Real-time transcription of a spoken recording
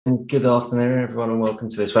And good afternoon, everyone, and welcome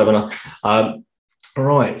to this webinar.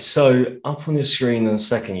 Right, so up on your screen in a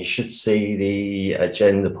second, you should see the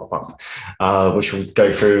agenda pop up, which will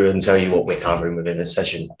go through and tell you what we're covering within the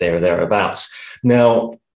session there or thereabouts.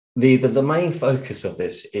 Now, the main focus of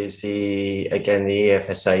this is the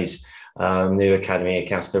EFSA's new Academy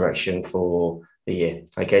Accounts Direction for the year.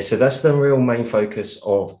 Okay, so that's the real main focus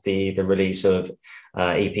of the release of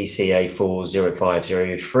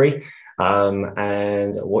epCA4.05.03.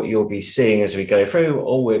 And what you'll be seeing as we go through,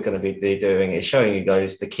 all we're going to be doing is showing you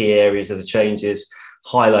guys the key areas of the changes,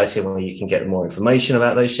 highlighting where you can get more information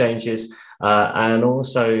about those changes, and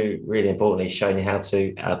also, really importantly, showing you how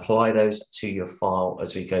to apply those to your file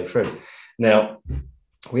as we go through. Now,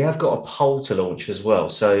 we have got a poll to launch as well.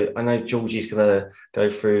 So I know Georgie's going to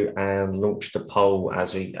go through and launch the poll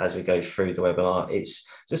as we go through the webinar. It's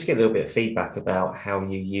just to get a little bit of feedback about how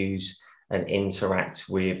you use and interact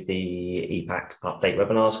with the ePack update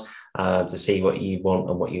webinars to see what you want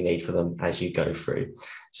and what you need for them as you go through.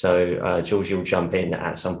 So Georgie will jump in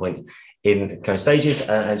at some point in the kind of stages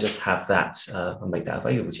and just have that and make that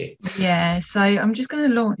available to you. Yeah, so I'm just going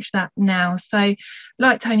to launch that now. So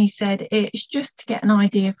like Tony said, it's just to get an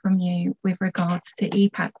idea from you with regards to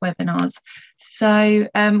ePack webinars. So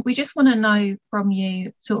we just want to know from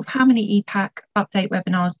you sort of how many ePack update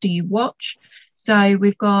webinars do you watch? So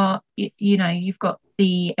we've got, you've got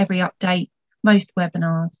the every update, most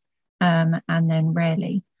webinars, and then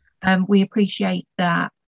rarely. We appreciate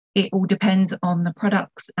that it all depends on the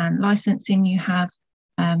products and licensing you have.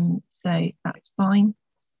 So that's fine.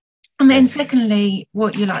 And then secondly,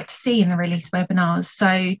 what you like to see in the release webinars.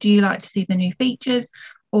 So do you like to see the new features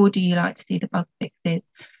or do you like to see the bug fixes?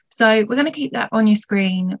 So we're going to keep that on your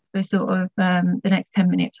screen for sort of the next 10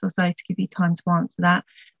 minutes or so to give you time to answer that.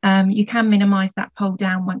 You can minimize that poll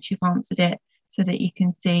down once you've answered it so that you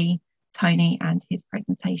can see Tony and his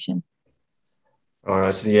presentation. All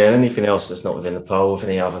right, so yeah, anything else that's not within the poll, with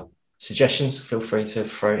any other suggestions, feel free to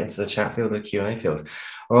throw it into the chat field or the Q&A field.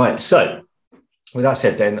 All right, so with that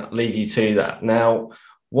said, then I'll leave you to that. Now,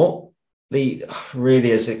 what the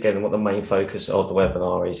really is, again, what the main focus of the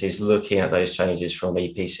webinar is looking at those changes from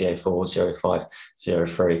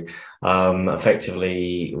epCA4.05.03.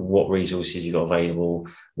 Effectively, what resources you've got available,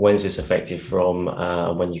 when's this effective from,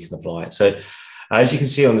 when you can apply it. So as you can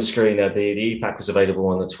see on the screen, the ePack was available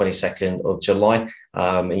on the 22nd of July,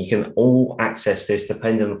 and you can all access this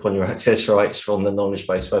depending upon your access rights from the knowledge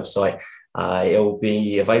base website. It will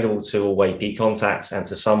be available to all AP contacts and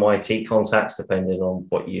to some IT contacts, depending on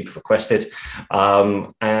what you've requested.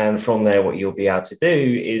 And from there, what you'll be able to do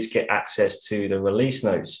is get access to the release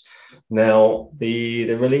notes. Now,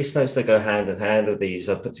 the release notes that go hand in hand with these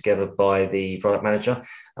are put together by the product manager,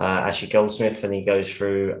 Ashley Goldsmith, and he goes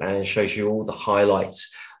through and shows you all the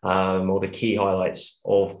highlights, all the key highlights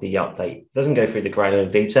of the update. It doesn't go through the granular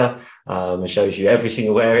detail. It shows you every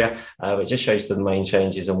single area. It just shows the main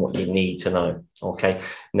changes and what you need to know. Okay.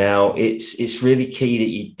 Now, it's really key that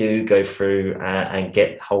you do go through and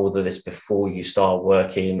get hold of this before you start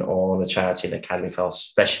working on a charity and academy file,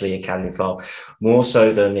 especially academy file, more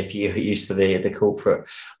so than if you're used to the corporate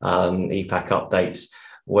ePack updates,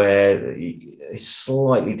 where it's a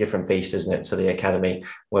slightly different beast, isn't it, to the academy,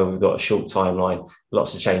 where we've got a short timeline,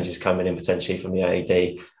 lots of changes coming in potentially from the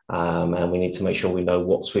AAD, and we need to make sure we know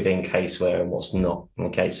what's within CaseWare and what's not.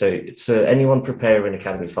 Okay, so it's anyone preparing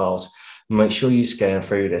academy files, make sure you scan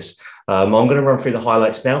through this. I'm going to run through the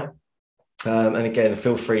highlights now. And again,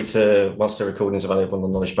 feel free to, once the recording is available on the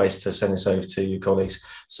knowledge base, to send this over to your colleagues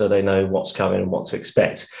so they know what's coming and what to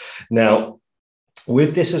expect. Now,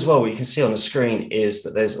 with this as well, what you can see on the screen is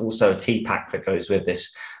that there's also a T-Pack that goes with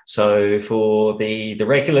this. So for the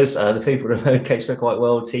regulars, the people who know CaseWare quite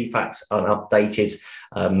well, T-Pack's an updated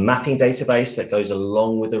mapping database that goes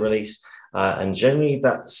along with the release. And generally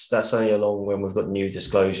that's only along when we've got new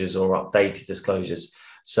disclosures or updated disclosures.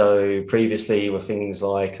 So previously with things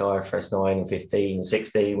like IFRS 9 and 15 and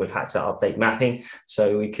 16, we've had to update mapping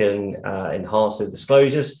so we can enhance the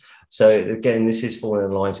disclosures. So again, this is falling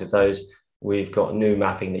in lines with those. We've got new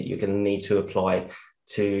mapping that you're going to need to apply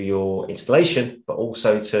to your installation, but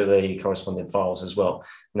also to the corresponding files as well.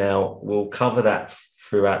 Now, we'll cover that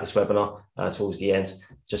throughout this webinar towards the end,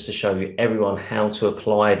 just to show everyone how to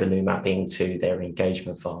apply the new mapping to their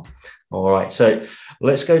engagement file. All right, so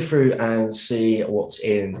let's go through and see what's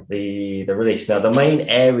in the release. Now, the main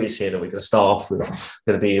areas here that we're going to start off with are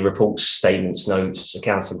going to be reports, statements, notes,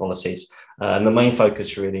 accounting policies. And the main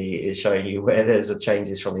focus really is showing you where there's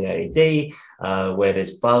changes from the AAD, where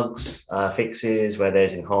there's bugs, fixes, where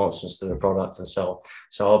there's enhancements to the product and so on.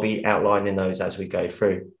 So I'll be outlining those as we go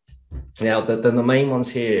through. Now, the main ones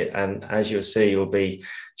here, and as you'll see, will be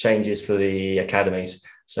changes for the academies.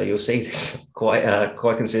 So you'll see this quite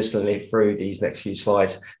consistently through these next few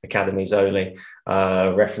slides, academies only,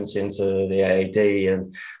 referencing to the AAD,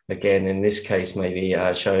 and again, in this case, maybe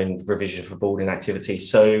showing provision for boarding activities.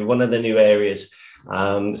 So one of the new areas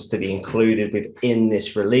that's to be included within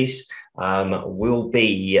this release will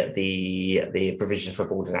be the provision for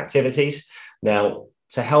boarding activities. Now,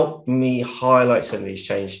 to help me highlight some of these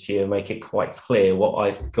changes to you and make it quite clear, what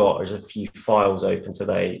I've got is a few files open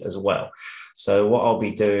today as well. So what I'll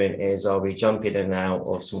be doing is I'll be jumping in and out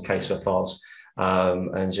of some CaseWare files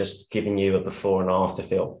and just giving you a before and after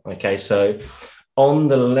feel. Okay, so on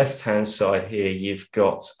the left-hand side here, you've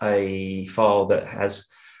got a file that has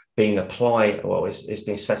been applied, well, it's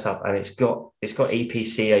been set up, and it's got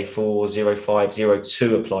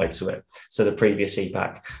epCA4.05.03 applied to it. So the previous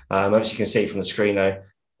ePack. As you can see from the screen now,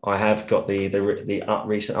 I have got the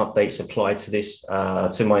recent updates applied to this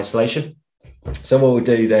to my installation. So what we'll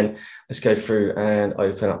do then, let's go through and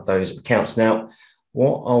open up those accounts. Now,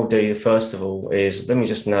 what I'll do first of all is let me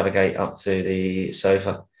just navigate up to the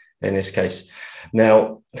sofa in this case.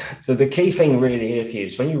 Now, the key thing really here for you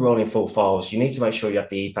is when you're rolling full files, you need to make sure you have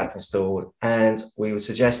the ePack installed, and we would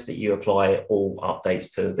suggest that you apply all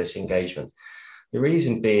updates to this engagement. The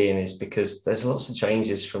reason being is because there's lots of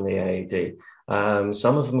changes from the AAD.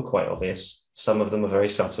 Some of them are quite obvious, some of them are very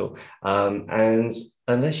subtle, and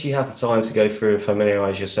unless you have the time to go through and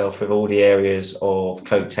familiarise yourself with all the areas of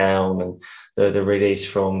Coketown and the release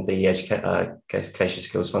from the Education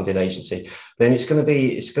Skills Funding Agency, then it's going to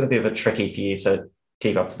be a bit tricky for you to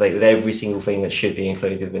keep up to date with every single thing that should be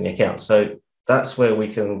included within the account. So that's where we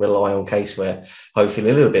can rely on CaseWare, hopefully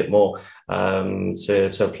a little bit more,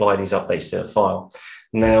 to apply these updates to the file.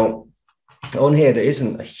 Now, on here, there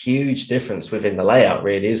isn't a huge difference within the layout,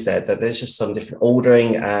 really, is there? That there's just some different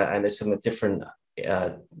ordering and there's some different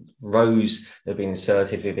rows that have been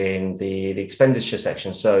inserted within the expenditure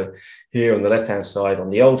section. So here on the left-hand side, on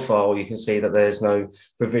the old file, you can see that there's no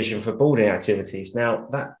provision for boarding activities. Now,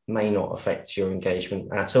 that may not affect your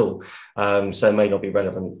engagement at all, so it may not be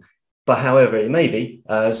relevant. But however, it may be.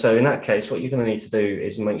 So in that case, what you're going to need to do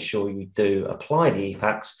is make sure you do apply the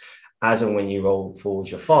ePacks as and when you roll forward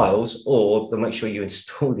your files, or to make sure you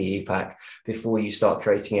install the ePack before you start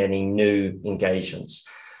creating any new engagements.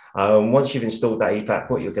 Once you've installed that ePack,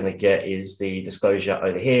 what you're going to get is the disclosure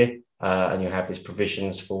over here, and you'll have these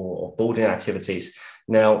provisions for boarding activities.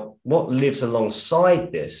 Now, what lives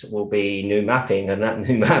alongside this will be new mapping, and that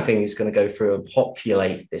new mapping is going to go through and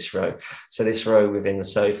populate this row. So this row within the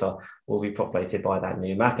sofa will be populated by that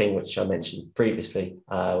new mapping, which I mentioned previously,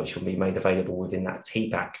 which will be made available within that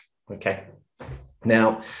ePack. Okay.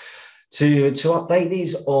 Now, to update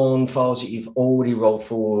these on files that you've already rolled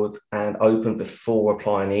forward and opened before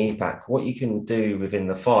applying the ePack, what you can do within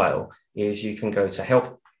the file is you can go to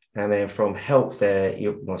help, and then from help there,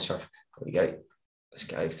 sorry, there we go. Let's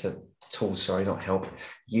go to tools, sorry, not help.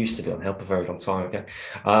 Used to be on help a very long time ago.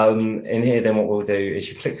 In here, then what we'll do is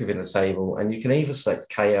you click within the table, and you can either select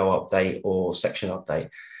KL update or section update.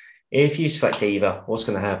 If you select either, what's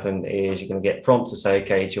going to happen is you're going to get prompt to say,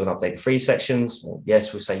 okay, do you want to update the 3 sections? Well,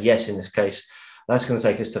 yes, we'll say yes in this case. That's going to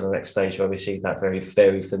take us to the next stage where we see that very,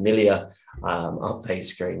 very familiar update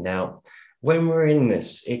screen. Now, when we're in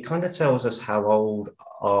this, it kind of tells us how old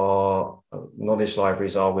our knowledge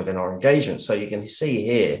libraries are within our engagement. So you can see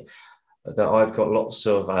here that I've got lots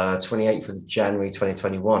of 28th of January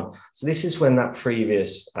 2021. So this is when that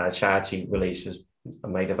previous charity release was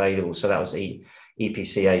made available. So that was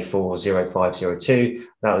epCA4.05.03.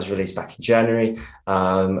 That was released back in January.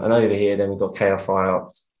 And over here, then we've got KL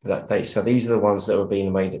up to that date. So these are the ones that were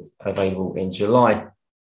being made available in July.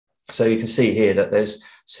 So you can see here that there's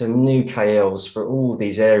some new KLs for all of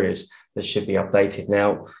these areas that should be updated.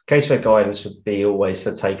 Now, CaseWare guidance would be always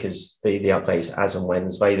to take us the updates as and when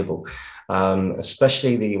it's available,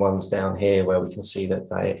 especially the ones down here where we can see that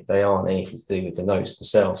they aren't anything to do with the notes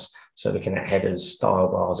themselves. So looking at headers, style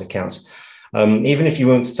bars, accounts. Even if you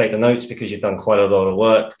want to take the notes because you've done quite a lot of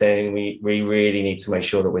work, then we really need to make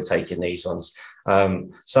sure that we're taking these ones.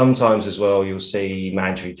 Sometimes as well, you'll see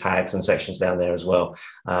mandatory tags and sections down there as well.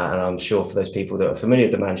 And I'm sure for those people that are familiar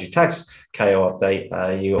with the mandatory tags KO update,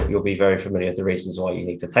 you'll be very familiar with the reasons why you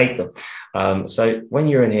need to take them. So when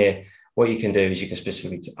you're in here, what you can do is you can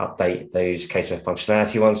specifically update those CaseWare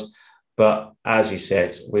functionality ones. But as we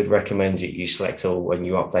said, we'd recommend that you select all when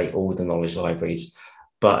you update all the knowledge libraries.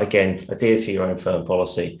 But again, adhere to your own firm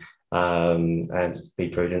policy and be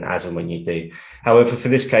prudent as and when you do. However, for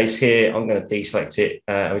this case here, I'm going to deselect it.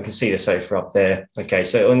 We can see the sofa up there. Okay,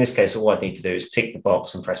 so in this case, all I need to do is tick the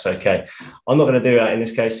box and press OK. I'm not going to do that in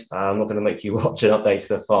this case. I'm not going to make you watch an update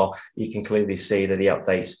to the file. You can clearly see that the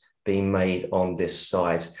update's being made on this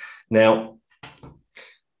side. Now,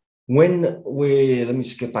 let me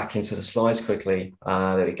just get back into the slides quickly.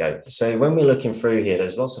 There we go. So when we're looking through here,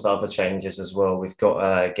 there's lots of other changes as well. We've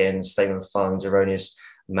got, again, statement of funds, erroneous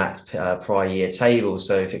mapped prior year table.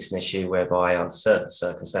 So fix an issue whereby under certain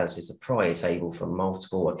circumstances, the prior table for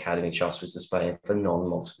multiple Academy trusts was displayed for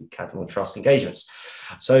non-multiple Academy trust engagements.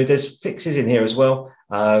 So there's fixes in here as well.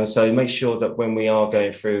 So make sure that when we are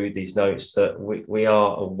going through these notes that we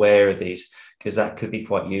are aware of these, because that could be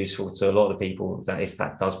quite useful to a lot of people, that if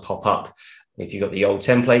that does pop up, if you've got the old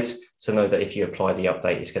templates, to know that if you apply the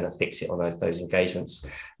update, it's going to fix it on those engagements.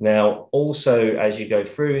 Now, also, as you go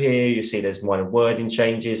through here, you see there's minor wording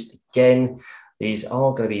changes. Again, these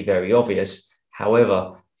are going to be very obvious.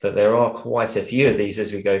 However, that there are quite a few of these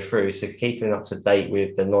as we go through. So keeping up to date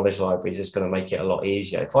with the knowledge libraries is going to make it a lot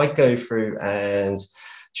easier. If I go through and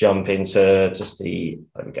jump into just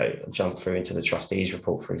jump through into the trustees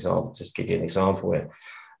report, for example, just to give you an example here.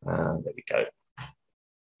 There we go.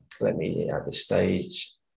 Let me add the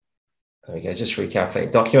stage. There we go, just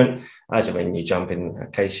recalculate document. As and when you jump in a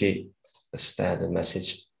case sheet, the standard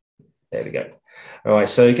message. There we go. All right,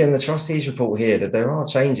 so again, the trustees report here, that there are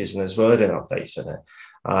changes and there's wording updates in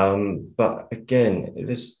it. But again,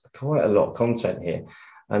 there's quite a lot of content here.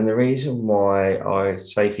 And the reason why I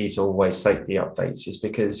say for you to always take the updates is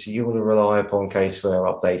because you want to rely upon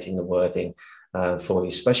CaseWare updating the wording for you,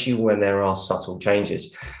 especially when there are subtle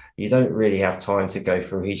changes. You don't really have time to go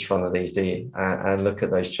through each one of these, do you? And look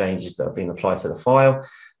at those changes that have been applied to the file.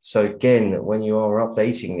 So again, when you are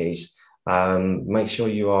updating these, make sure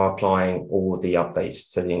you are applying all the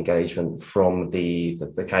updates to the engagement from the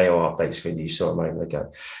KO update screen that you saw a moment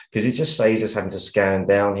ago, because it just saves us having to scan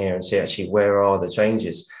down here and see actually where are the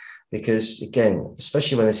changes. Because again,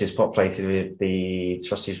 especially when this is populated with the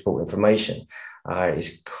trustees report information,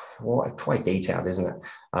 it's quite detailed, isn't it?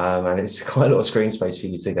 And it's quite a lot of screen space for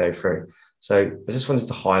you to go through. So I just wanted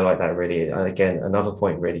to highlight that really. And again, another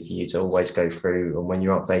point really for you to always go through, and when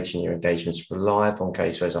you're updating your engagements, rely upon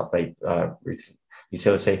CaseWare's update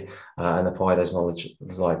utility and apply those knowledge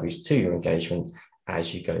libraries to your engagement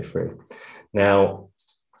as you go through. Now,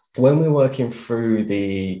 when we're working through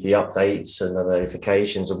the updates and the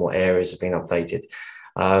notifications and what areas have been updated,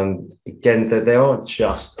 again, there aren't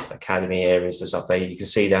just Academy areas that's updated. You can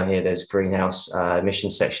see down here, there's greenhouse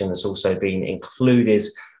emissions section that's also been included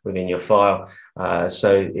within your file.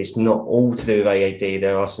 So it's not all to do with AAD.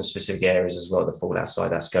 There are some specific areas as well that fall outside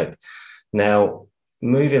that scope. Now,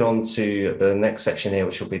 moving on to the next section here,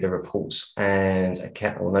 which will be the reports and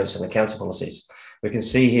notes and accounting policies. We can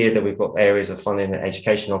see here that we've got areas of funding and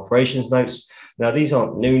education operations notes. Now, these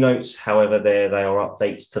aren't new notes. However, they are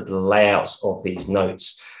updates to the layouts of these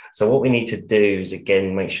notes. So what we need to do is,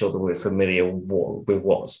 again, make sure that we're familiar with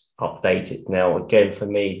what's updated. Now, again, for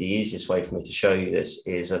me, the easiest way for me to show you this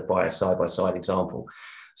is by a side-by-side example.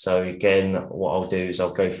 So again, what I'll do is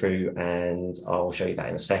I'll go through and I'll show you that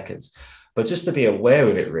in a second. But just to be aware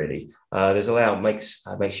of it, really, there's a layout makes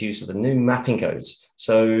use of the new mapping codes.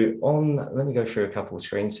 So let me go through a couple of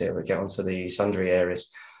screens here. We'll get onto the sundry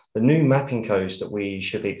areas. The new mapping codes that we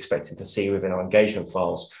should be expecting to see within our engagement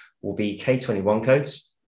files will be K21 codes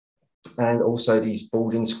and also these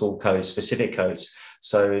boarding school codes, specific codes.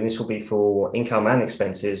 So this will be for income and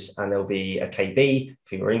expenses, and there'll be a KB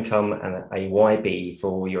for your income and a YB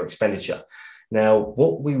for your expenditure. Now,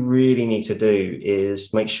 what we really need to do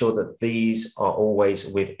is make sure that these are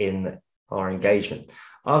always within our engagement.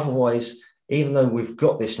 Otherwise, even though we've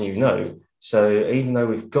got this new note,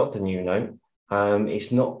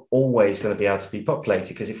 it's not always going to be able to be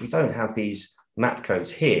populated, because if we don't have these map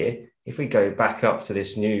codes here, if we go back up to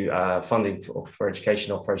this new funding for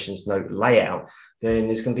education operations note layout, then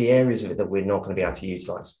there's going to be areas of it that we're not going to be able to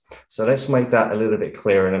utilize. So let's make that a little bit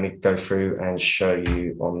clearer, and let me go through and show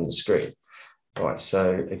you on the screen. All right,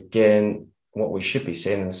 so again, what we should be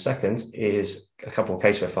seeing in a second is a couple of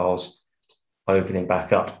CaseWare files opening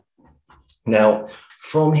back up. Now,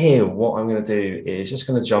 from here, what I'm going to do is just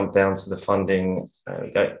going to jump down to the funding. There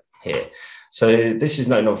we go, here. So this is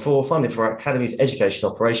note number 4, funding for Academies Education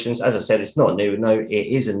Operations. As I said, it's not a new note. It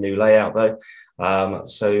is a new layout, though.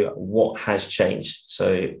 So what has changed?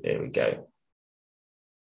 So there we go.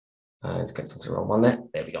 And get to the wrong one there.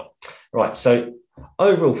 There we go. Right, so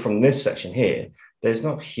overall, from this section here, there's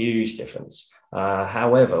not a huge difference.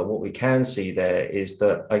 However, what we can see there is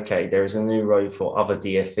that, okay, there is a new row for other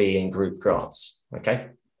DFE and group grants, okay?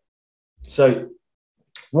 So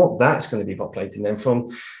what that's going to be populating then from,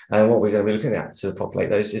 and what we're going to be looking at to populate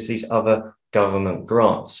those, is these other government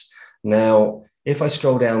grants. Now, if I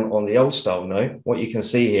scroll down on the old style note, what you can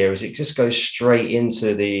see here is it just goes straight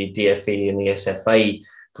into the DFE and the SFA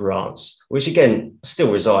grants, which again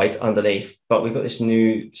still reside underneath, but we've got this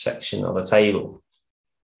new section of a table.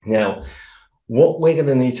 Now, what we're going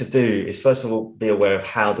to need to do is, first of all, be aware of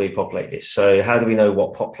how do we populate this. So how do we know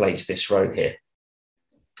what populates this row here?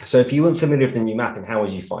 So if you weren't familiar with the new mapping, how would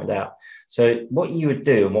you find out? So what you would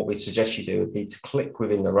do, and what we'd suggest you do, would be to click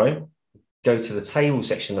within the row, go to the table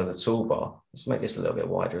section of the toolbar. Let's make this a little bit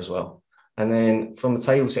wider as well. And then from the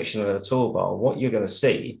table section of the toolbar, what you're going to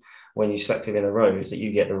see when you select within a row is that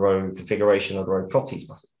you get the row configuration or the row properties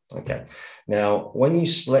button. Okay. Now, when you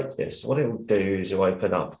select this, what it will do is it'll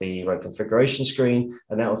open up the row configuration screen,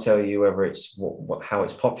 and that will tell you whether it's how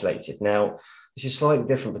it's populated. Now, this is slightly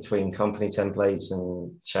different between company templates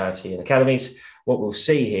and charity and academies. What we'll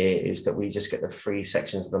see here is that we just get the 3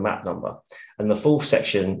 sections of the map number. And the 4th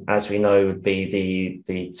section, as we know, would be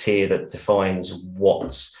the tier that defines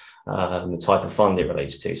what the type of fund it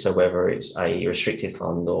relates to. So whether it's a restricted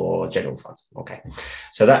fund or a general fund. Okay,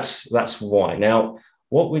 so that's why. Now,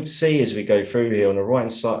 what we'd see as we go through here on the right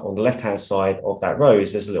hand side, on the left hand side of that row,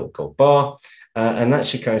 is there's a little gold bar, and that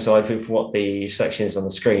should coincide with what the section is on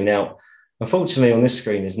the screen. Now, unfortunately, on this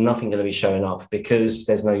screen, there's nothing going to be showing up because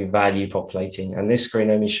there's no value populating, and this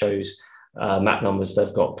screen only shows map numbers that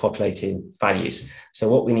have got populating values. So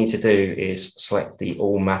what we need to do is select the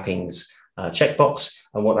all mappings checkbox,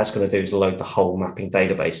 and what that's going to do is load the whole mapping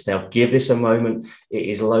database. Now, give this a moment. It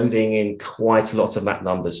is loading in quite a lot of map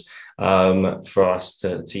numbers for us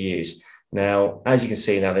to use. Now, as you can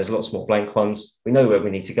see, now there's lots more blank ones. We know where we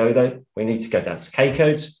need to go, though. We need to go down to K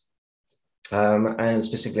codes. And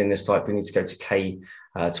specifically in this type, we need to go to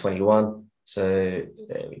K21. So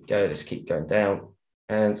there we go. Let's keep going down.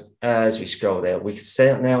 And as we scroll there, we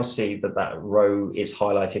can now see that that row is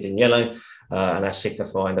highlighted in yellow, and that's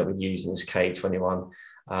signifying that we're using this K21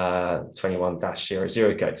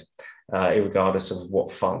 21-00 code, regardless of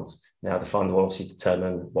what fund. Now, the fund will obviously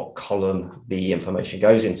determine what column the information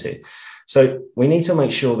goes into. So we need to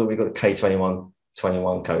make sure that we've got the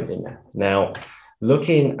K21 code in there. Now,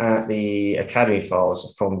 looking at the Academy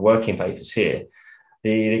files from working papers here,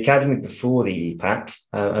 the Academy before the ePack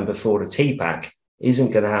and before the TPack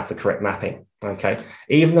isn't going to have the correct mapping. Okay,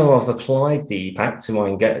 even though I've applied the ePack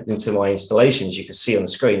into my installations, you can see on the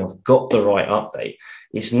screen I've got the right update.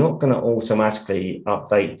 It's not going to automatically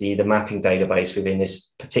update the mapping database within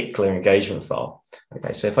this particular engagement file.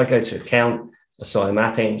 Okay, so if I go to Account, Assign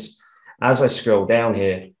Mappings, as I scroll down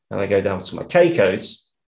here and I go down to my K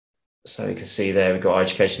codes, so you can see there we've got our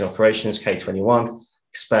education operations, K21,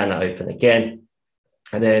 expand that open again.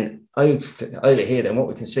 And then over here, then what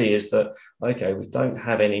we can see is that, okay, we don't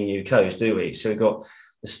have any new codes, do we? So we've got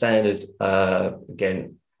the standard,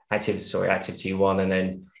 again, activity 1, and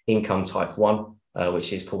then income type 1,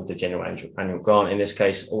 which is called the general annual grant in this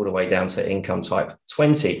case, all the way down to income type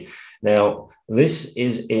 20. Now, this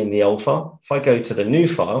is in the old file. If I go to the new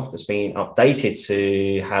file that's been updated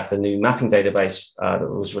to have the new mapping database that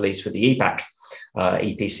was released with the ePack,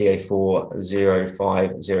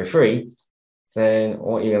 epCA4.05.03, then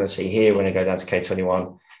what you're going to see here when I go down to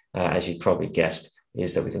K21, as you probably guessed,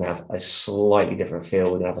 is that we're going to have a slightly different feel.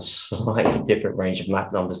 We're going to have a slightly different range of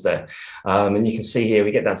map numbers there. And you can see here,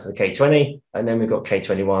 we get down to the K20, and then we've got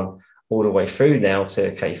K21 all the way through now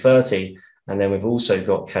to K30. And then we've also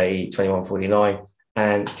got K2149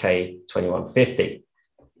 and K2150.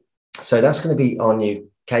 So that's going to be our new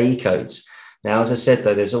KE codes. Now, as I said,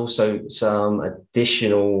 though, there's also some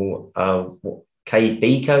additional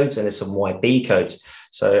KB codes and there's some YB codes.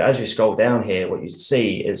 So as we scroll down here, what you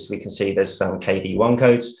see is we can see there's some KB1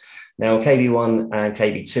 codes. Now, KB1 and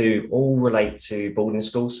KB2 all relate to boarding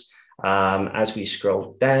schools. As we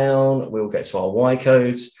scroll down, we'll get to our Y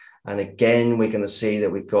codes. And again, we're going to see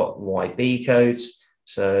that we've got YB codes.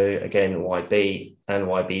 So again, YB and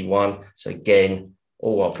YB1. So again,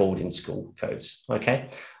 all our boarding school codes. Okay.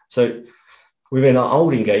 So within our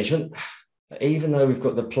old engagement, even though we've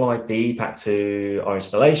got applied the ePack to our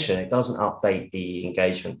installation, it doesn't update the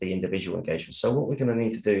engagement, the individual engagement. So what we're going to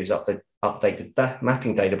need to do is update the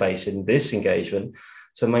mapping database in this engagement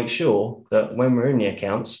to make sure that when we're in the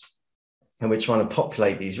accounts and we're trying to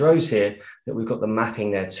populate these rows here, that we've got the mapping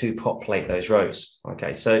there to populate those rows.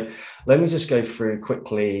 Okay, so let me just go through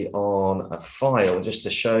quickly on a file just to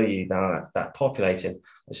show you that populating.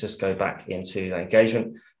 Let's just go back into the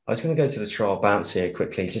engagement. I was going to go to the trial bounce here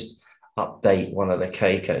quickly, just update one of the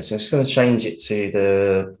K codes. So I'm just going to change it to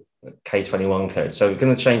the K21 code. So we're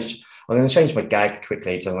going to change I'm going to change my GAG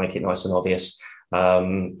quickly to make it nice and obvious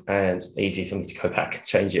and easy for me to go back and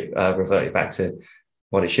change it, revert it back to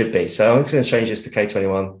what it should be. So I'm just going to change this to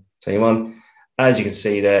K21. As you can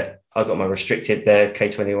see there, I've got my restricted there,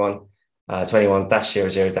 K21,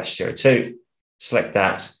 21-00-02. Select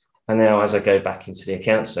that. And now as I go back into the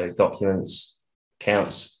account, so documents,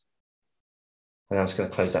 accounts, and I'm just going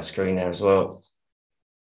to close that screen there as well.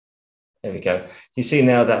 There we go. You see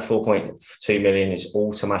now that 4.2 million is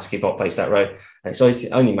automatically populates that row. And it's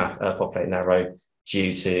only populating that row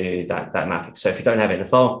due to that mapping. So if you don't have it in a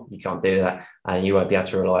file, you can't do that. And you won't be able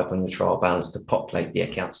to rely upon your trial balance to populate the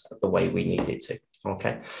accounts the way we need it to.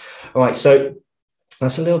 Okay. All right. So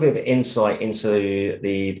that's a little bit of insight into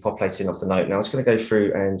the populating of the note. Now I'm just going to go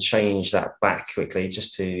through and change that back quickly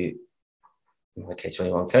just to my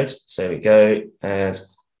K21 codes. So there we go. And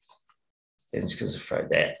it's going to throw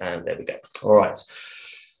there, and there we go. All right.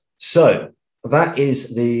 So that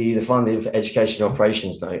is the funding for education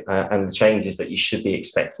operations note and the changes that you should be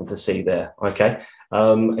expecting to see there. Okay.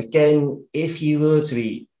 Again, if you were to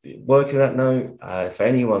be working that note, for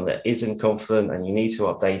anyone that isn't confident and you need to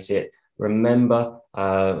update it, remember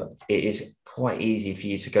it is quite easy for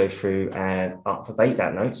you to go through and update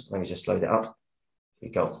that note. Let me just load it up. Here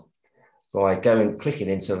we go. By going clicking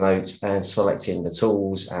into the notes and selecting the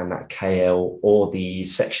tools and that KL or the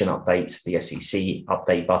section update, the SEC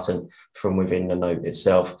update button from within the note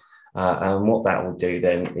itself. And what that will do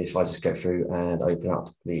then is if I just go through and open up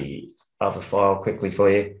the other file quickly for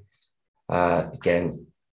you. Again,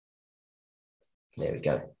 there we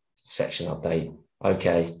go, section update.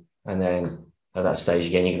 Okay. And then at that stage,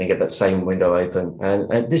 again, you're going to get that same window open. And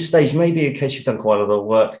at this stage, maybe in case you've done quite a lot of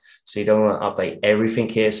work, so you don't want to update everything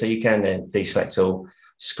here. So you can then deselect all,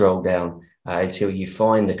 scroll down until you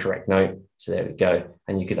find the correct note. So there we go.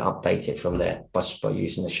 And you can update it from there by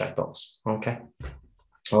using the checkbox. Okay.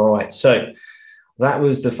 All right. So that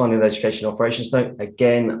was the funding education operations note.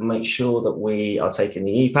 Again, make sure that we are taking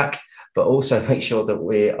the ePack, but also make sure that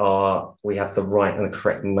we have the right and the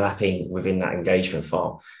correct mapping within that engagement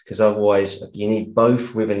file, because otherwise you need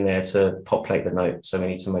both within there to populate the note. So we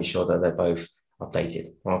need to make sure that they're both updated.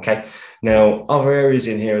 Okay. Now, other areas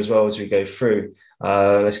in here as well as we go through,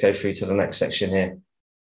 let's go through to the next section here.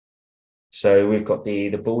 So we've got the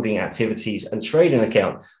boarding activities and trading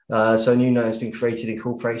account. So a new note has been created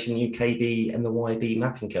incorporating UKB and the YB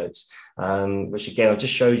mapping codes, which again, I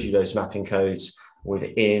just showed you those mapping codes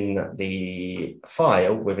within the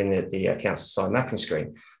file, within the accounts assigned mapping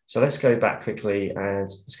screen. So let's go back quickly and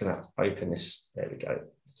just going to open this. There we go.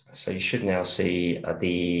 So you should now see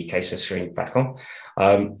the CaseWare screen back on.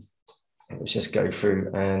 Let's just go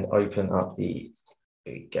through and open up the,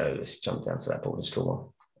 there we go. Let's jump down to that boarding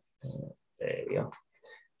school one. There we are.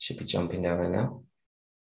 Should be jumping down there now.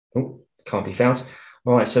 Oh, can't be found.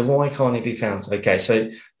 All right, so why can't it be found? Okay, so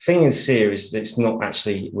the thing is here is that it's not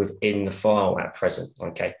actually within the file at present.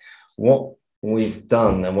 Okay, what we've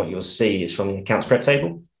done and what you'll see is from the accounts prep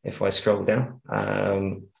table. If I scroll down,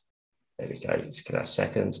 there we go. Just give that a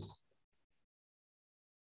second.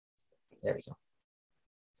 There we go.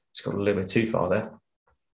 It's got a little bit too far there.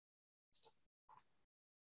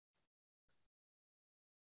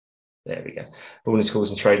 There we go. Boarding schools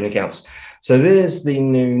and trading accounts. So there's the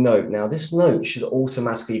new note. Now, this note should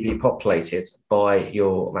automatically be populated by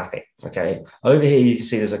your mapping. Okay. Over here, you can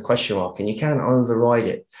see there's a question mark and you can override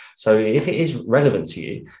it. So if it is relevant to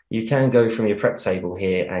you, you can go from your prep table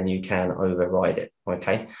here and you can override it.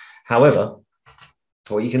 Okay. However,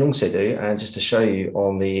 what you can also do, and just to show you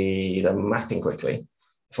on the mapping quickly,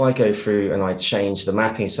 if I go through and I change the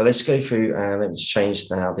mapping. So let's go through and let's change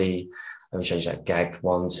now let me change that GAG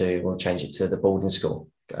 1 to, we'll change it to the boarding school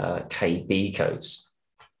KB codes.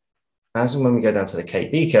 As and when we go down to the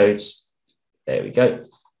KB codes, there we go.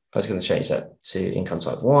 I was going to change that to income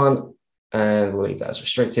type 1 and we'll leave that as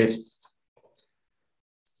restricted.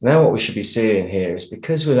 Now what we should be seeing here is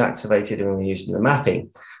because we've activated and we're using the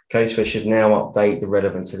mapping, CaseWare should now update the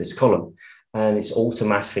relevant to this column. And it's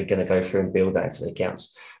automatically going to go through and build that into the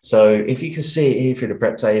accounts. So if you can see it here through the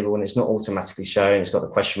prep table and it's not automatically showing, it's got the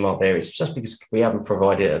question mark there, it's just because we haven't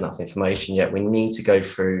provided enough information yet. We need to go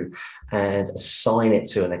through and assign it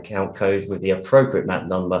to an account code with the appropriate map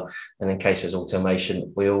number. And in CaseWare's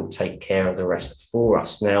automation, we'll take care of the rest for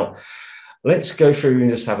us. Now, let's go through and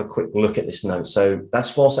just have a quick look at this note. So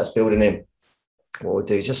that's whilst that's building in, what we'll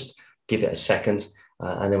do is just give it a second.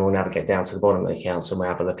 And then we'll navigate down to the bottom of the accounts and we'll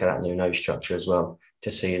have a look at that new node structure as well,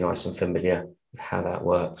 just so you're nice and familiar with how that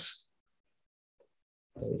works.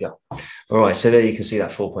 There we go. All right, so there you can see that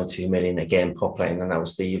 4.2 million again populating, and that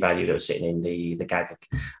was the value that was sitting in the GAG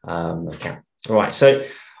account. All right, so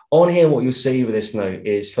On here, what you'll see with this note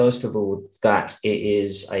is, first of all, that it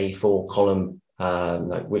is a 4-column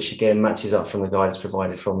note, which again matches up from the guidance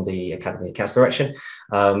provided from the Academies Accounts Direction.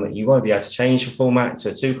 You won't be able to change the format to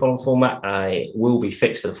a 2-column format. It will be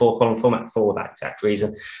fixed to the 4-column format for that exact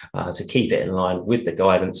reason, to keep it in line with the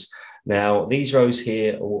guidance. Now, these rows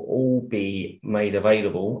here will all be made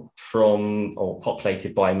available from or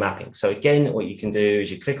populated by mapping. So again, what you can do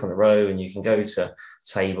is you click on the row and you can go to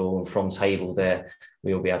table, and from table there,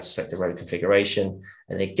 we'll be able to select the row configuration.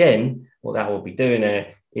 And again, what that will be doing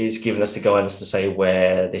there is giving us the guidance to say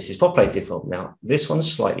where this is populated from. Now, this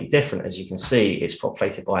one's slightly different. As you can see, it's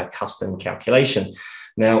populated by a custom calculation.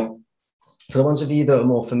 Now, for the ones of you that are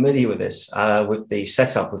more familiar with this, with the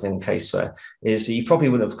setup within CaseWare, is that you probably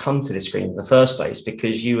wouldn't have come to this screen in the first place,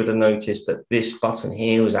 because you would have noticed that this button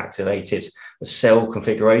here was activated, the cell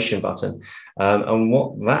configuration button. And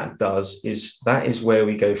what that does is that is where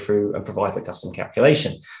we go through and provide the custom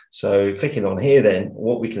calculation. So clicking on here, then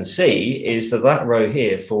what we can see is that that row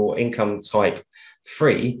here for income type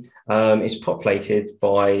 3 is populated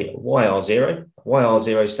by YR0.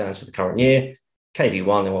 YR0 stands for the current year.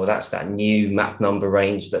 KB1, well, that's that new map number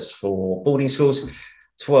range that's for boarding schools.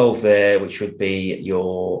 12 there, which would be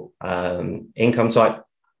your income type.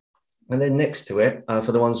 And then next to it,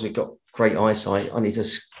 for the ones we've got great eyesight, I need to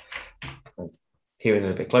hear it a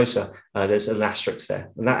little bit closer. There's an asterisk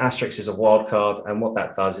there. And that asterisk is a wildcard. And what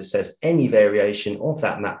that does is says any variation of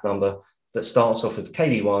that map number that starts off with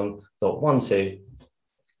KB1.12,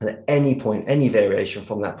 and at any point, any variation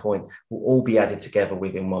from that point will all be added together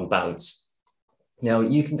within one balance. Now,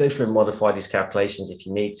 you can go through and modify these calculations if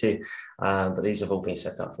you need to, but these have all been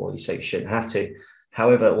set up for you, so you shouldn't have to.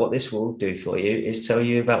 However, what this will do for you is tell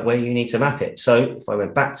you about where you need to map it. So if I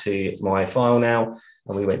went back to my file now,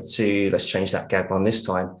 and we went to, let's change that GAG1 this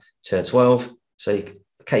time to 12. So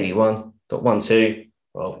KB1.12,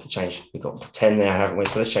 well, we've got 10 there, haven't we?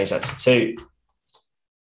 So let's change that to 2.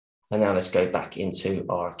 And now let's go back into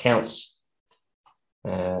our accounts.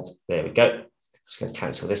 And there we go. Just going to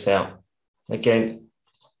cancel this out. Again,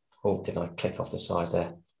 oh, did I click off the side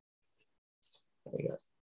there? There we go.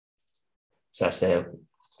 So that's there.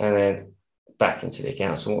 And then back into the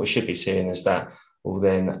accounts. And what we should be seeing is that we'll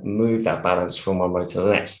then move that balance from one row to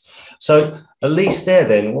the next. So at least there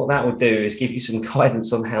then, what that will do is give you some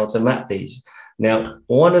guidance on how to map these. Now,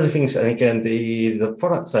 one of the things, and again, the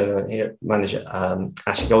product owner here, manager,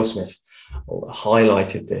 Ashley Goldsmith,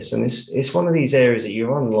 highlighted this, and it's one of these areas that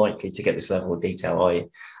you're unlikely to get this level of detail, are you?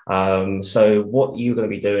 So what you're going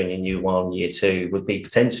to be doing in year 1, year 2 would be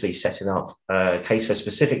potentially setting up CaseWare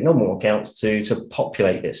specific normal accounts to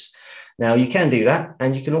populate this. Now, you can do that,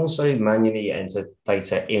 and you can also manually enter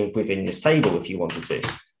data within this table if you wanted to.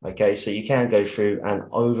 Okay, so you can go through and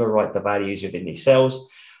overwrite the values within these cells.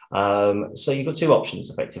 So you've got 2 options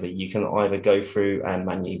effectively. You can either go through and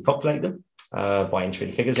manually populate them by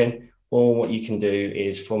entering the figures in, or what you can do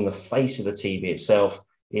is from the face of the TV itself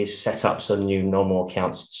is set up some new normal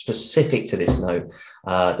accounts specific to this node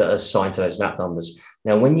that are assigned to those map numbers.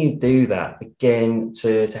 Now, when you do that, again,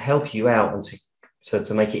 to help you out and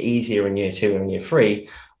to make it easier in year 2 and year 3,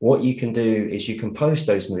 what you can do is you can post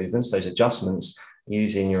those movements, those adjustments,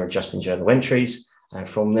 using your adjusting journal entries. And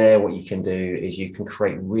from there, what you can do is you can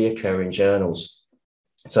create reoccurring journals.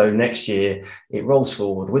 So next year, it rolls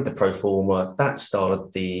forward with the pro forma, that style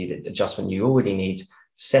of the adjustment you already need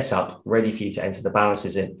set up, ready for you to enter the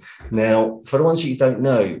balances in. Now, for the ones that you don't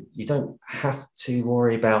know, you don't have to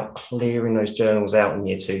worry about clearing those journals out in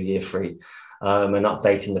year 2, year 3, and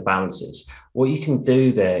updating the balances. What you can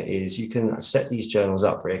do there is you can set these journals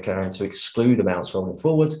up reoccurring to exclude amounts rolling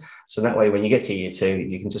forwards. So that way, when you get to year 2,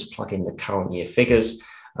 you can just plug in the current year figures,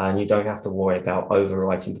 and you don't have to worry about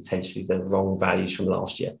overwriting potentially the wrong values from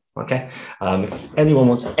last year. Okay. If anyone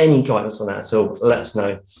wants any guidance on that at all, let us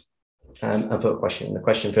know, and put a question in the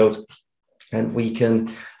question field, and we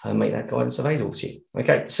can make that guidance available to you.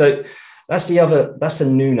 Okay. So that's the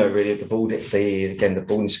new note really, the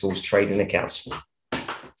boarding schools trading accounts.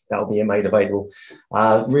 That'll be made available.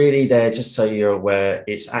 Really there, just so you're aware,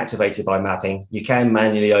 it's activated by mapping. You can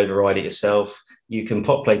manually override it yourself. You can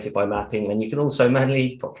populate it by mapping, and you can also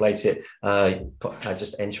manually populate it,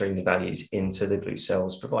 just entering the values into the blue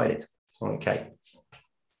cells provided. Okay.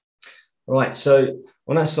 Right, so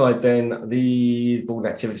on that side then, the board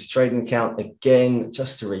activities trading account, again,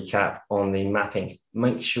 just to recap on the mapping,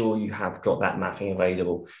 make sure you have got that mapping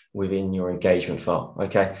available within your engagement file,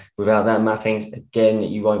 okay? Without that mapping, again,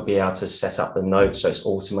 you won't be able to set up the note, so it's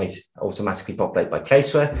automatically populated by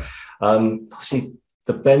CaseWare. Obviously,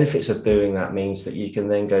 the benefits of doing that means that you can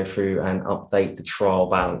then go through and update the trial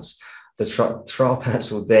balance. The trial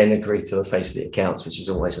parents will then agree to the face of the accounts, which is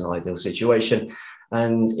always an ideal situation.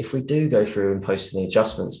 And if we do go through and post any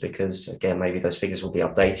adjustments, because again, maybe those figures will be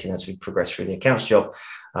updating as we progress through the accounts job,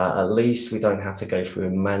 at least we don't have to go through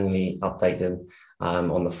and manually update them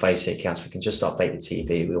on the face of the accounts. We can just update the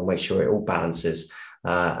TB. We'll make sure it all balances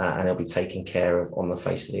and it'll be taken care of on the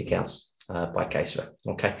face of the accounts by CaseWare.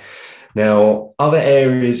 Okay. Now, other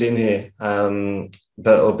areas in here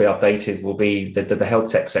that will be updated will be the help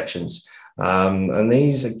text sections. And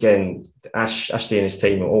these, again, Ashley and his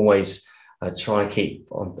team are always try and keep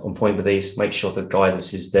on point with these, make sure the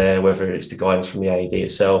guidance is there, whether it's the guidance from the AED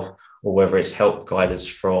itself or whether it's help guidance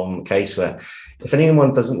from CaseWare. If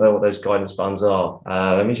anyone doesn't know what those guidance buttons are,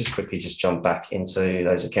 let me just quickly jump back into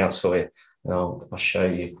those accounts for you, and I'll show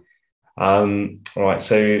you. All right,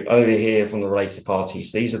 so over here from the related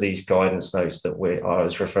parties, these are these guidance notes that I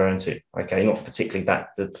was referring to. Okay, not particularly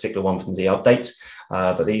the particular one from the update,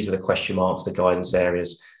 but these are the question marks, the guidance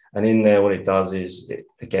areas. And in there, what it does is, it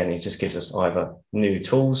just gives us either new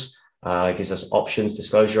tools, it gives us options,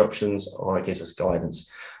 disclosure options, or it gives us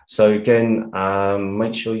guidance. So again,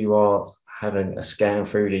 make sure you are having a scan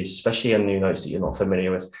through these, especially on new notes that you're not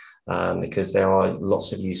familiar with, because there are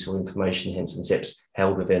lots of useful information, hints and tips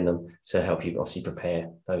held within them to help you obviously prepare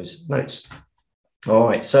those notes. All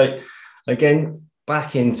right, so again,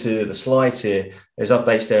 back into the slides here, there's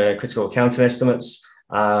updates there, critical accounting estimates.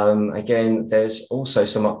 Again, there's also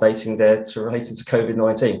some updating there related to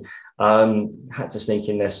COVID-19. Had to sneak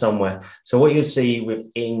in there somewhere. So what you'll see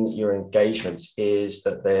within your engagements is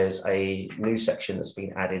that there's a new section that's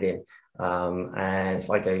been added in. And if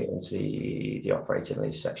I go into the operating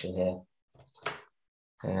lease section here,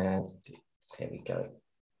 and here we go.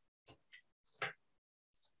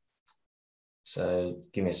 So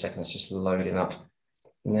give me a second, it's just loading up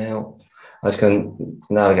now. I was going to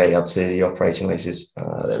navigate up to the operating leases.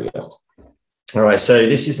 There we go. All right, so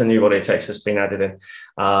this is the new body of text that's been added in.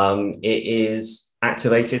 It is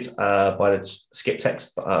activated by the skip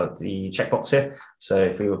text, the checkbox here. So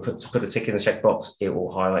if we were to put a tick in the checkbox, it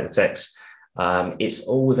will highlight the text. It's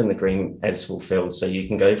all within the green editable field, so you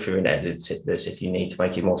can go through and edit this if you need to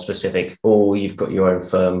make it more specific, or you've got your own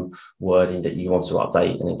firm wording that you want to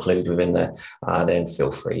update and include within there, then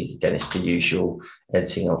feel free. Again, it's the usual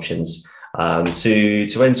editing options.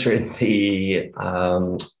 To enter in the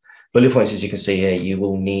bullet points, as you can see here, you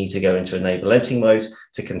will need to go into enable editing mode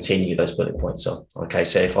to continue those bullet points on. Okay,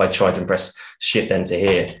 so if I try to press shift enter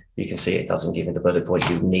here, you can see it doesn't give me the bullet point.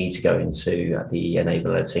 You need to go into the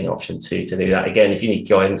enable editing option to do that. Again, if you need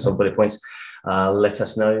guidance on bullet points, let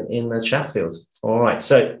us know in the chat field. All right,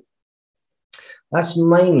 so that's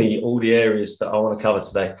mainly all the areas that I want to cover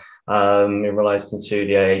today in relation to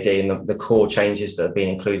the AAD and the core changes that have been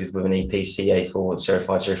included with an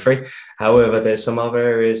epCA4.05.03. However, there's some other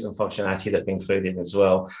areas and functionality that have been included as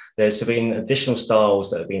well. There's been additional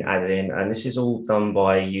styles that have been added in, and this is all done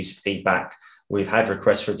by user feedback. We've had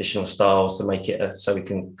requests for additional styles to make it so we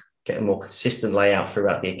can get a more consistent layout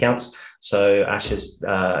throughout the accounts. So Ash has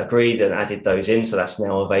agreed and added those in, so that's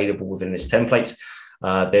now available within this template.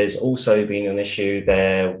 There's also been an issue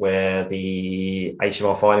there where the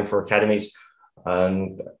HTML filing for Academies,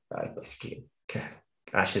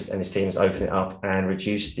 Ash and his team has opened it up and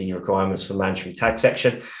reduced the requirements for mandatory tag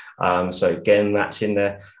section. So again, that's in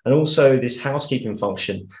there. And also this housekeeping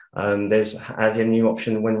function, there's added a new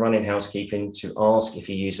option when running housekeeping to ask if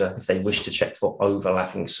a user, if they wish to check for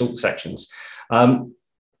overlapping sort sections.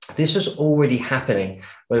 This was already happening.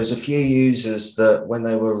 There was a few users that when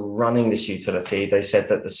they were running this utility, they said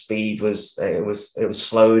that the speed was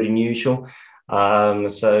slower than usual. And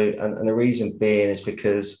the reason being is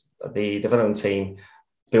because the development team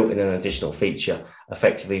built in an additional feature,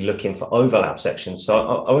 effectively looking for overlap sections.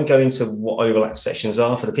 So I won't go into what overlap sections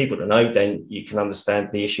are. For the people that know, then you can understand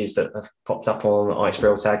the issues that have popped up on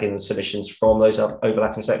iXBRL tagging and submissions from those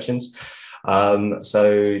overlapping sections.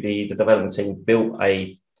 So the development team built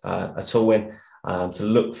a tool in to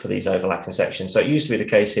look for these overlapping sections. So it used to be the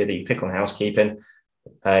case here that you click on housekeeping,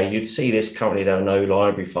 you'd see this currently there are no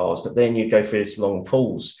library files, but then you go through this long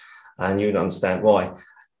pause and you'd understand why.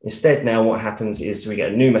 Instead, now what happens is we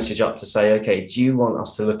get a new message up to say, okay, do you want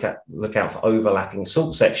us to look out for overlapping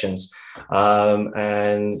sort sections?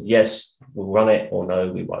 And yes, we'll run it, or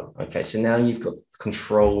no, we won't. Okay, so now you've got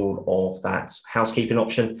control of that housekeeping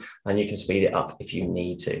option and you can speed it up if you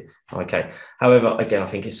need to. Okay, however, again, I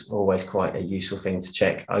think it's always quite a useful thing to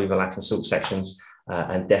check overlapping sort sections.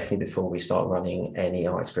 And definitely before we start running any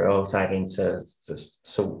iXBRL tagging to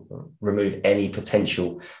remove any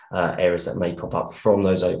potential errors that may pop up from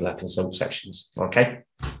those overlapping sort sections. Okay.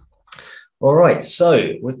 All right,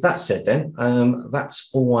 so with that said then, that's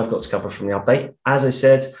all I've got to cover from the update. As I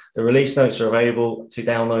said, the release notes are available to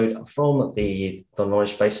download from the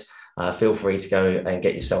knowledge base. Feel free to go and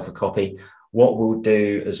get yourself a copy. What we'll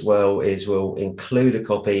do as well is we'll include a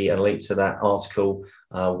copy and link to that article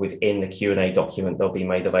within the Q&A document that'll be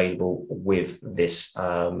made available with this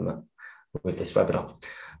webinar.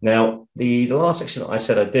 Now, the last section that I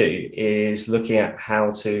said I'd do is looking at how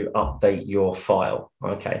to update your file.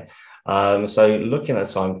 Okay. So looking at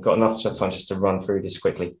time, got enough time just to run through this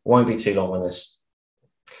quickly. Won't be too long on this.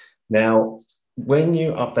 Now, when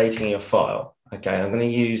you're updating your file, okay, I'm going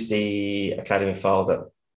to use the Academy file that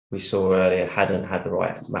we saw earlier, hadn't had the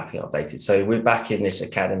right mapping updated. So we're back in this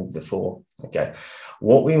Academy before, okay.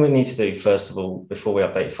 What we would need to do, first of all, before we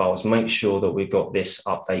update files, make sure that we've got this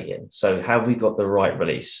update in. So have we got the right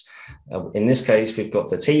release? In this case, we've got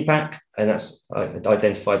the ePack, and that's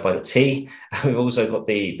identified by the T. And we've also got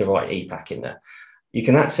the right ePack in there. You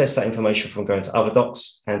can access that information from going to other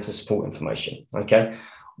docs and to support information, okay?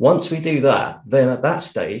 Once we do that, then at that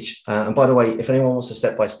stage, and by the way, if anyone wants a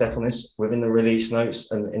step-by-step on this, within the release notes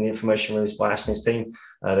and in the information released by Ashley's team,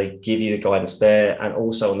 they give you the guidance there. And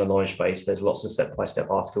also on the knowledge base, there's lots of step-by-step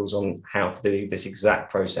articles on how to do this exact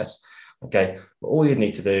process. Okay, but all you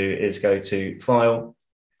need to do is go to File,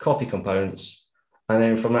 Copy Components, and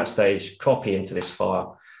then from that stage, copy into this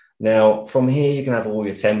file. Now, from here, you can have all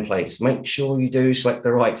your templates. Make sure you do select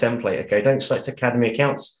the right template, okay? Don't select Academy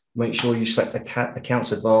Accounts. Make sure you select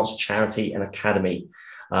AccountsAdvanced Charity and Academy.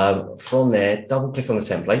 From there, double click on the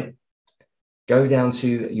template, go down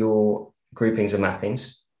to your groupings and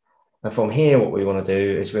mappings. And from here, what we want to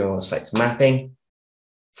do is we want to select mapping.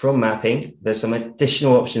 From mapping, there's some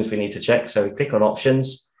additional options we need to check. So we click on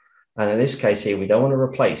options. And in this case here, we don't want to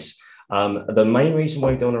replace. The main reason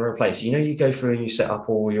why we don't want to replace, you go through and you set up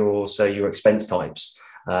all your, say, your expense types.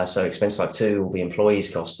 So expense type 2 will be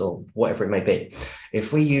employees cost or whatever it may be.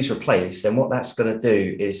 If we use replace, then what that's going to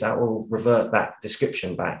do is that will revert that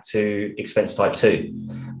description back to expense type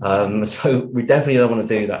 2. So we definitely don't want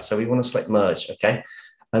to do that. So we want to select merge, okay?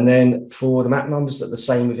 And then for the map numbers that are the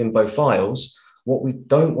same within both files, what we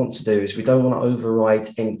don't want to do is we don't want to override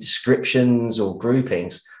any descriptions or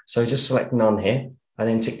groupings. So just select none here and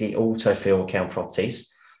then tick the autofill account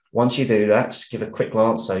properties. Once you do that, just give a quick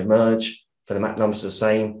glance. So merge. For the map numbers are the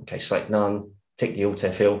same. Okay, select none, tick the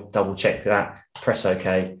autofill, double check that, press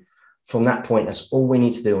OK. From that point, that's all we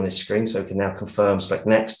need to do on this screen. So we can now confirm, select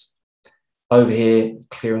next. Over here,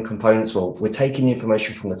 clearing components. Well, we're taking the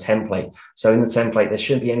information from the template. So in the template, there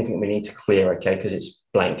shouldn't be anything we need to clear, okay, because it's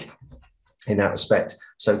blank in that respect.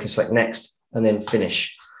 So we can select next and then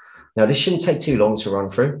finish. Now, this shouldn't take too long to run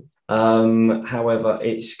through. However,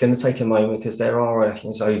 it's going to take a moment because there are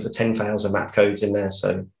over 10,000 map codes in there.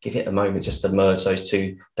 So give it a moment just to merge those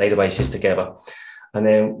two databases together. And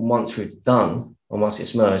then once we've done, and once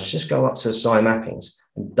it's merged, just go up to assign mappings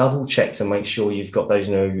and double check to make sure you've got those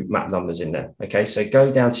new map numbers in there. Okay, so go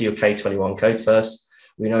down to your K21 code first.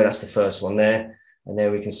 We know that's the first one there. And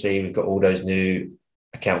there we can see we've got all those new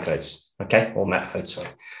account codes, okay, or map codes,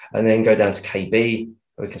 sorry. And then go down to KB.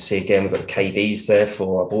 We can see again, we've got the KBs there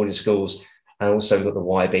for our boarding schools, and also we've got the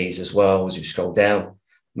YBs as well as you scroll down.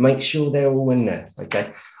 Make sure they're all in there,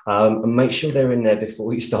 okay? And make sure they're in there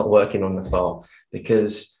before you start working on the file,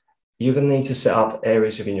 because you're going to need to set up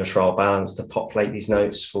areas within your trial balance to populate these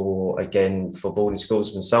notes for boarding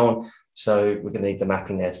schools and so on. So we're going to need the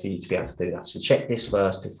mapping there for you to be able to do that. So check this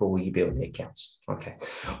first before you build the accounts. Okay.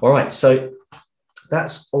 All right. So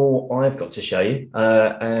that's all I've got to show you.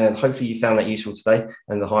 And hopefully you found that useful today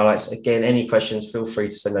and the highlights. Again, any questions, feel free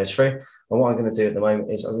to send those through. And what I'm going to do at the moment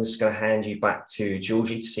is I'm just going to hand you back to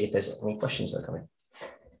Georgie to see if there's any questions that are coming.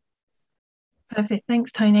 Perfect.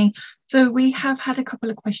 Thanks, Tony. So we have had a couple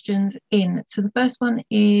of questions in. So the first one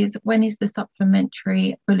is, when is the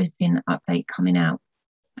supplementary bulletin update coming out?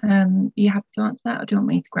 You happy to answer that, or do you want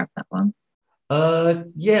me to grab that one?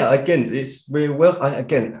 Yeah,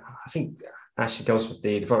 again, I think Ashley goes with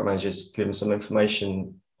the product manager's given some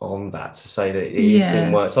information on that to say that it is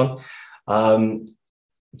being worked on.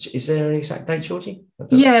 Is there an exact date, Georgie?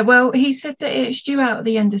 Yeah, well, he said that it's due out at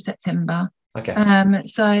the end of September. Okay.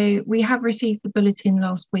 So we have received the bulletin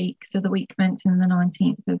last week, so the week commencing the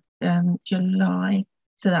 19th of July.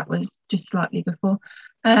 So that was just slightly before.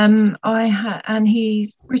 And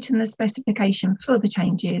he's written the specification for the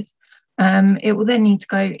changes. It will then need to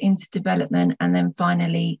go into development and then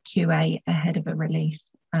finally QA ahead of a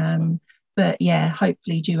release. But yeah,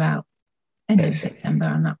 hopefully due out end of September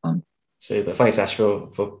on that one. Super. Thanks, Ash, for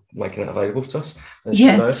making that available to us.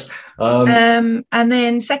 Yeah. And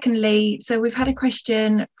then secondly, so we've had a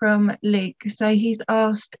question from Luke. So he's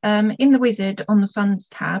asked, in the wizard on the funds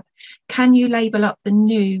tab, can you label up the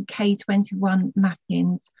new K21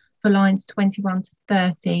 mappings for lines 21 to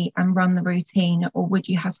 30 and run the routine, or would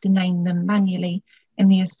you have to name them manually in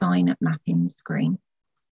the assign mapping screen?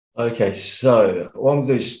 Okay, so what I'm going to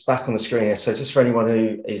do is just back on the screen here. So just for anyone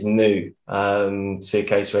who is new to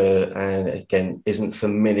CaseWare and again isn't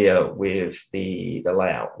familiar with the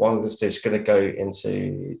layout, what I'm going to do is going to go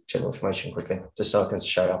into general information quickly, just so I can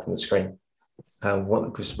show it up on the screen. What I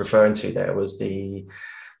was referring to there was the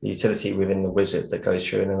utility within the wizard that goes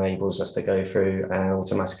through and enables us to go through and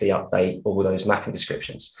automatically update all those mapping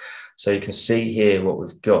descriptions. So you can see here what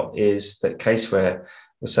we've got is that CaseWare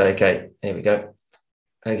will say, okay, here we go.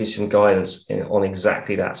 And it gives you some guidance on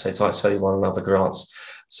exactly that. So types 31 and other grants.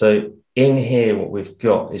 So in here, what we've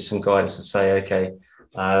got is some guidance to say, okay,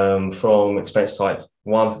 from expense type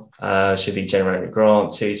 1 should be generated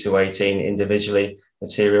grant, 2 to 18 individually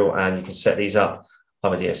material, and you can set these up.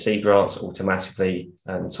 Other DFC grants automatically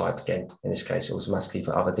type again, in this case, automatically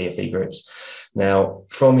for other DFE groups. Now,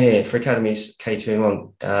 from here, for Academies K2 and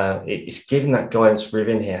 1, it's given that guidance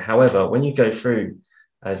within here. However, when you go through,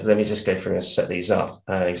 let me just go through and set these up.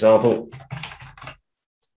 Example.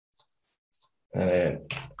 Let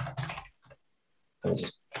me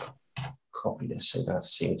just copy this so you don't have to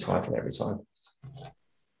see me typing every time.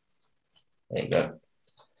 There you go.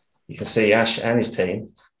 You can see Ash and his team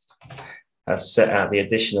have set out the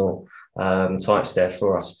additional types there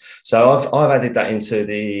for us. So I've added that into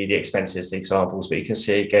the expenses, the examples, but you can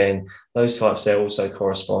see again, those types there also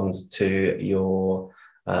correspond to your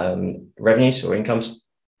revenues or incomes.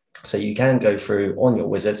 So you can go through on your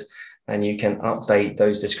wizard and you can update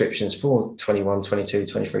those descriptions for 21, 22,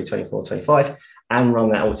 23, 24, 25 and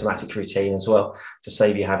run that automatic routine as well to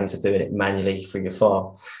save you having to do it manually through your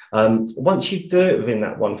file. Once you do it within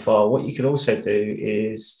that one file, what you could also do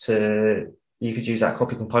is you could use that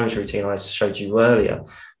copy components routine I showed you earlier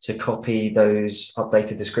to copy those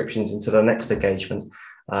updated descriptions into the next engagement.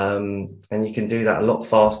 And you can do that a lot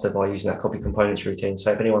faster by using that copy components routine.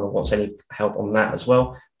 So if anyone wants any help on that as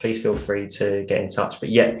well, please feel free to get in touch. But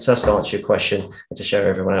yeah, just to answer your question and to show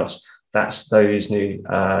everyone else, that's those new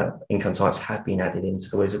income types have been added into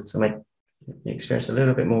the wizard to make the experience a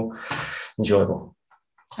little bit more enjoyable.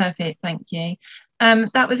 Perfect, thank you.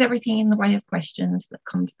 That was everything in the way of questions that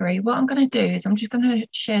come through. What I'm going to do is I'm just going to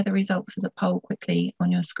share the results of the poll quickly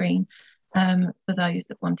on your screen for those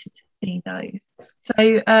that wanted to see those.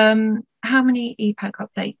 So how many ePack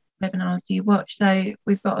update webinars do you watch? So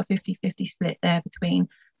we've got a 50-50 split there between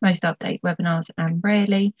most update webinars and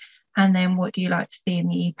rarely. And then what do you like to see in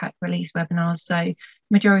the ePack release webinars? So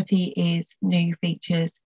majority is new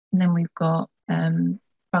features, and then we've got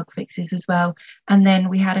bug fixes as well. And then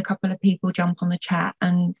we had a couple of people jump on the chat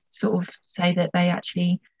and sort of say that they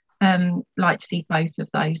actually like to see both of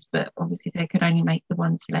those, but obviously they could only make the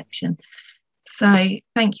one selection. So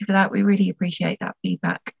thank you for that. We really appreciate that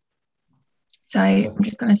feedback. So I'm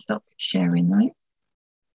just going to stop sharing those.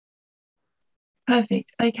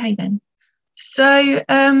 Perfect. Okay then. So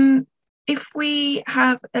if we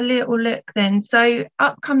have a little look then, so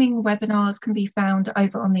upcoming webinars can be found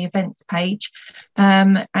over on the events page,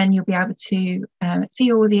 and you'll be able to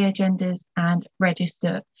see all the agendas and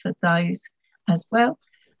register for those as well.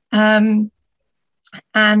 And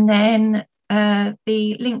then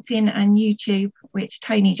the LinkedIn and YouTube, which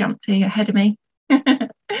Tony jumped to ahead of me.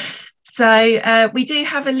 So we do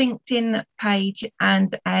have a LinkedIn page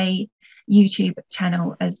and a YouTube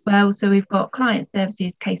channel as well. So we've got Client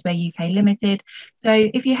Services CaseWare UK Limited. So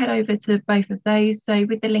if you head over to both of those, so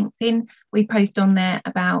with the LinkedIn, we post on there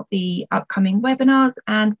about the upcoming webinars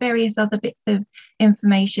and various other bits of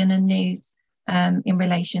information and news in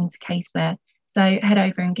relation to CaseWare. So head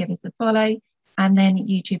over and give us a follow. And then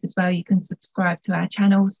YouTube as well, you can subscribe to our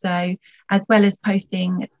channel. So as well as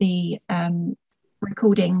posting the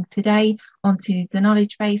recording today onto the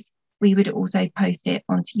knowledge base, we would also post it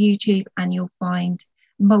onto YouTube, and you'll find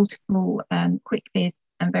multiple quick vids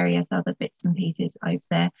and various other bits and pieces over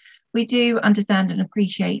there. We do understand and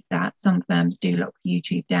appreciate that some firms do lock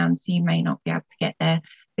YouTube down, so you may not be able to get there.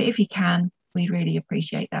 But if you can, we really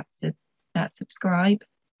appreciate that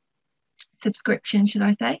subscription, should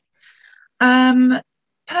I say.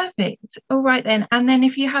 Perfect. All right then. And then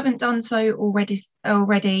if you haven't done so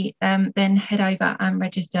already, then head over and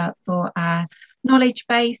register for our knowledge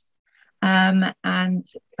base. And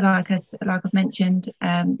like I've mentioned,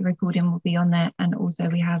 the recording will be on there, and also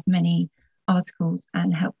we have many articles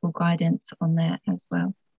and helpful guidance on there as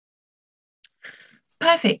well.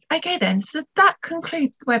 Perfect. Okay then, so that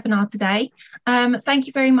concludes the webinar today. Thank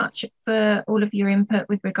you very much for all of your input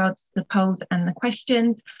with regards to the polls and the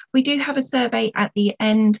questions. We do have a survey at the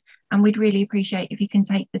end, and we'd really appreciate if you can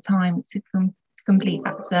take the time to complete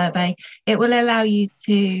that survey. It will allow you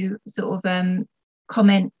to sort of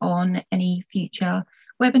comment on any future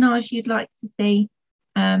webinars you'd like to see.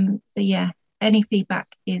 So yeah, any feedback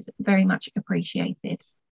is very much appreciated.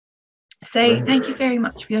 So thank you very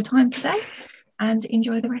much for your time today, and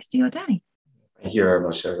enjoy the rest of your day. Thank you very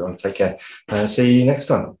much, everyone. Take care. See you next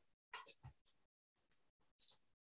time.